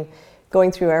that. I mean,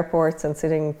 going through airports and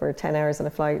sitting for 10 hours on a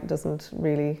flight doesn't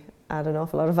really add an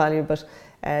awful lot of value, but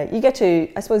you get to,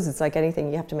 I suppose it's like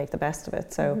anything, you have to make the best of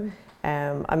it. So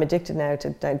I'm addicted now to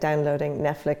downloading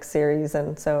Netflix series,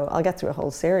 and so I'll get through a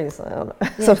whole series. I don't know.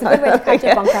 Yeah, it's a good way to catch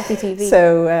up on crappy TV.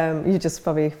 So you just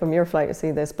probably from your flight you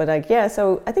see this, but like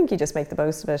so I think you just make the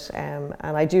most of it. And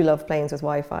I do love planes with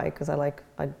Wi-Fi because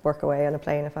I'd work away on a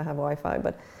plane if I have Wi-Fi.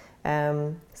 But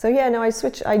so yeah, no, I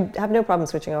have no problem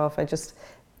switching off.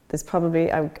 There's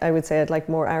probably I would say I'd like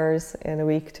more hours in a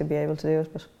week to be able to do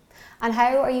it. But And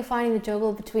how are you finding the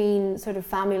juggle between sort of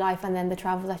family life and then the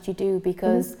travel that you do?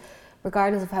 Because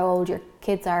regardless of how old your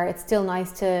kids are, it's still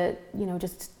nice to,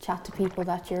 just chat to people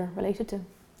that you're related to.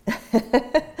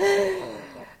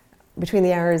 Between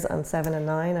the hours on 7 and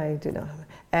 9, I do not.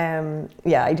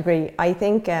 Yeah, I'd agree. I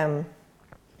think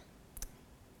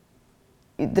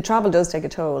the travel does take a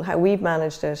toll. How we've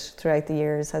managed it throughout the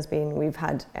years has been we've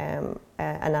had a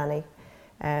nanny.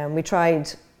 We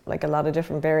tried like a lot of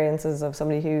different variances of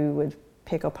somebody who would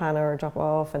pick up Hannah or drop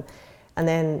off, and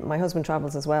then my husband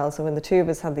travels as well. So when the two of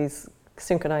us had these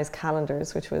synchronized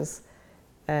calendars, which was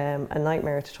a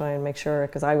nightmare to try and make sure,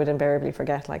 because I would invariably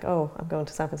forget, like, oh, I'm going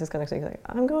to San Francisco next week, like,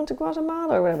 I'm going to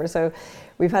Guatemala or whatever. So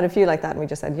we've had a few like that, and we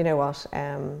just said, you know what,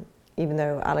 even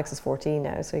though Alex is 14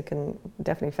 now, so he can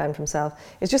definitely fend for himself,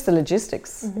 it's just the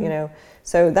logistics,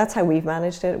 So that's how we've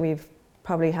managed it. We've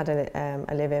probably had a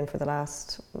live-in for the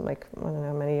last, like, I don't know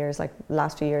how many years, like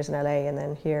last few years in LA and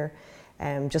then here,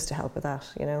 just to help with that,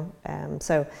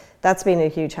 So that's been a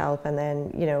huge help. And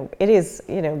then, it is,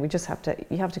 we just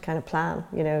you have to kind of plan,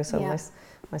 So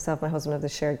myself, my husband have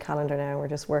this shared calendar now. We're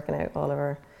just working out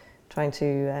trying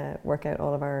to work out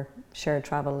all of our shared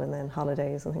travel and then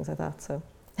holidays and things like that, so.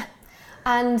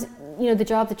 And, the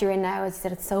job that you're in now, as you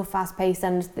said, it's so fast-paced,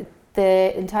 and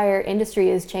the entire industry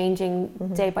is changing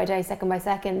day by day, second by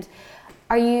second.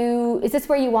 Is this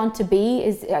where you want to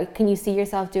be? Can you see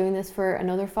yourself doing this for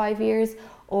another 5 years,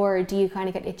 or do you kind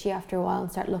of get itchy after a while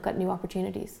and start to look at new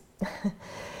opportunities?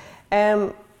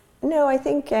 No, I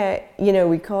think,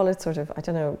 we call it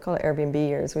call it Airbnb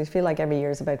years. We feel like every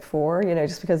year is about 4,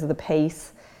 just because of the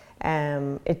pace.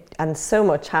 And so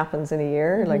much happens in a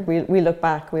year. Like we look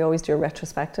back, we always do a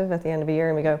retrospective at the end of a year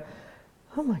and we go,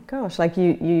 oh my gosh, like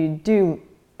you do,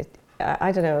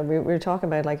 I don't know, we were talking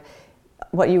about like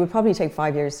what you would probably take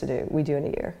 5 years to do, we do in a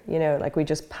year. Like we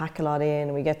just pack a lot in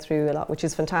and we get through a lot, which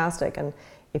is fantastic. And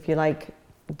if you like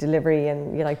delivery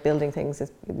and you like building things,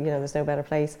 there's no better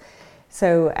place.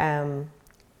 So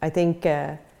I think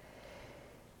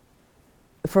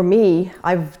for me,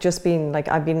 I've been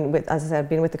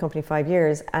with the company 5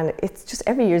 years, and it's just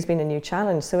every year's been a new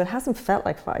challenge. So it hasn't felt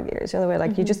like 5 years. The way,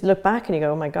 like you just look back and you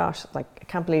go, oh my gosh, like I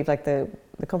can't believe like the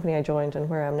company I joined and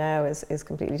where I am now is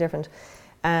completely different.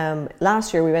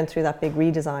 Last year we went through that big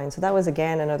redesign. So that was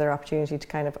again another opportunity to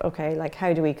kind of, okay, like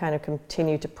how do we kind of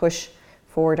continue to push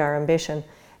forward our ambition?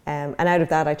 And out of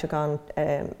that I took on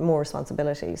more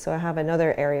responsibility. So I have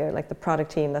another area, like the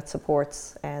product team that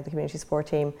supports the community support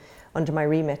team, under my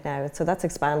remit now. So that's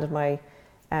expanded my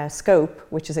scope,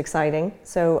 which is exciting.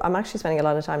 So I'm actually spending a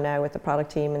lot of time now with the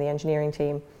product team and the engineering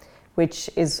team, which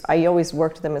is, I always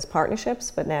worked with them as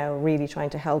partnerships, but now really trying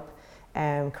to help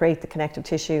create the connective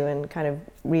tissue and kind of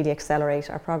really accelerate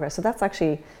our progress. So that's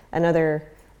actually another,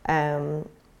 I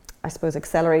suppose,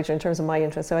 accelerator in terms of my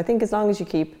interest. So I think as long as you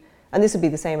keep, and this would be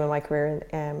the same in my career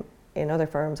in other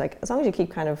firms, like as long as you keep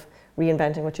kind of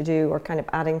reinventing what you do or kind of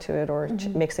adding to it or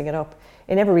mixing it up,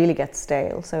 it never really gets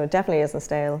stale. So it definitely isn't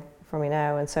stale for me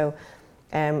now. And so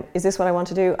is this what I want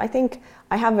to do? I think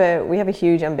we have a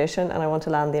huge ambition and I want to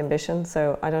land the ambition.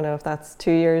 So I don't know if that's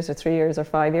 2 years or 3 years or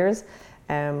 5 years.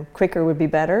 Quicker would be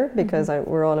better because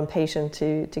we're all impatient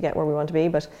to get where we want to be.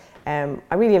 But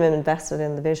I really am invested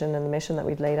in the vision and the mission that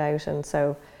we've laid out. And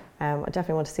so I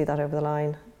definitely want to see that over the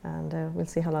line, and we'll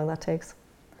see how long that takes.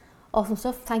 Awesome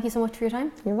stuff. Thank you so much for your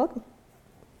time. You're welcome.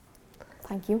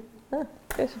 Thank you. Good.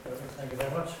 Thank you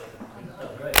very much.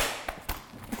 That was great.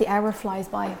 The hour flies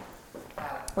by.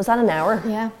 Was that an hour?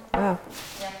 Yeah. Wow.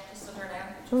 Yeah, just under an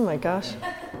hour. Oh my gosh.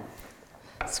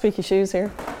 Squeaky shoes here.